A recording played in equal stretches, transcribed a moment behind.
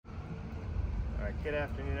Good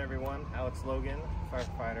afternoon, everyone. Alex Logan,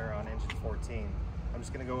 firefighter on engine 14. I'm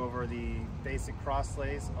just going to go over the basic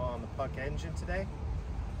crosslays on the Puck engine today.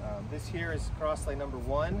 This here is crosslay number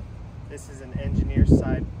 1. This is an engineer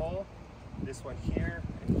side pull. This one here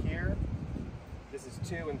and here. This is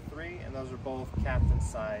 2 and 3, and those are both captain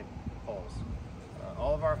side pulls.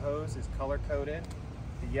 All of our hose is color coded.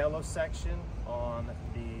 The yellow section on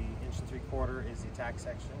the inch and 3/4 is the attack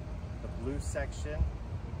section. The blue section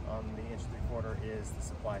on the inch and 3/4 is the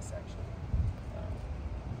supply section.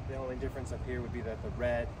 The only difference up here would be that the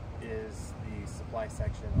red is the supply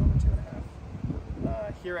section on the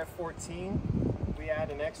 2.5. Here at 14, we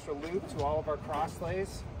add an extra loop to all of our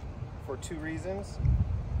crosslays for 2 reasons.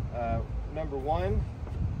 Number 1,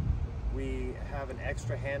 we have an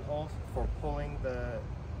extra handhold for pulling the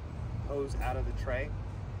hose out of the tray.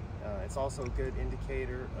 It's also a good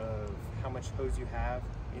indicator of how much hose you have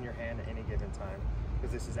in your hand at any given time,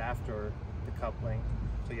 because this is after the coupling.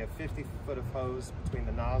 So you have 50 foot of hose between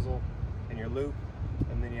the nozzle and your loop,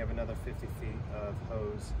 and then you have another 50 feet of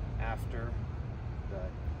hose after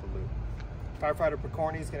the loop. Firefighter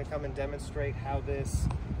Picorni is going to come and demonstrate how this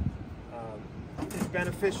is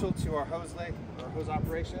beneficial to our hose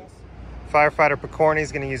operations. Firefighter Picorni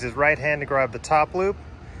is going to use his right hand to grab the top loop,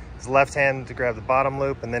 his left hand to grab the bottom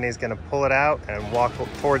loop, and then he's going to pull it out and walk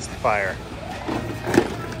towards the fire.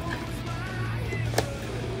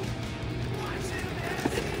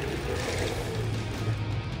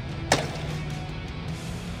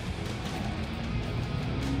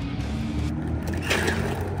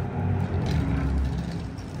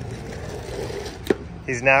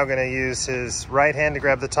 He's now going to use his right hand to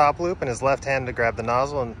grab the top loop and his left hand to grab the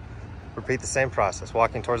nozzle, and repeat the same process,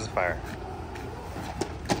 walking towards the fire.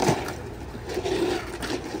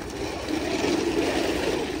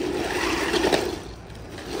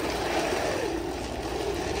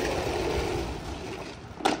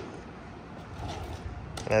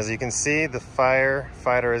 And as you can see, the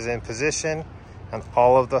firefighter is in position and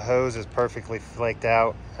all of the hose is perfectly flaked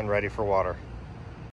out and ready for water.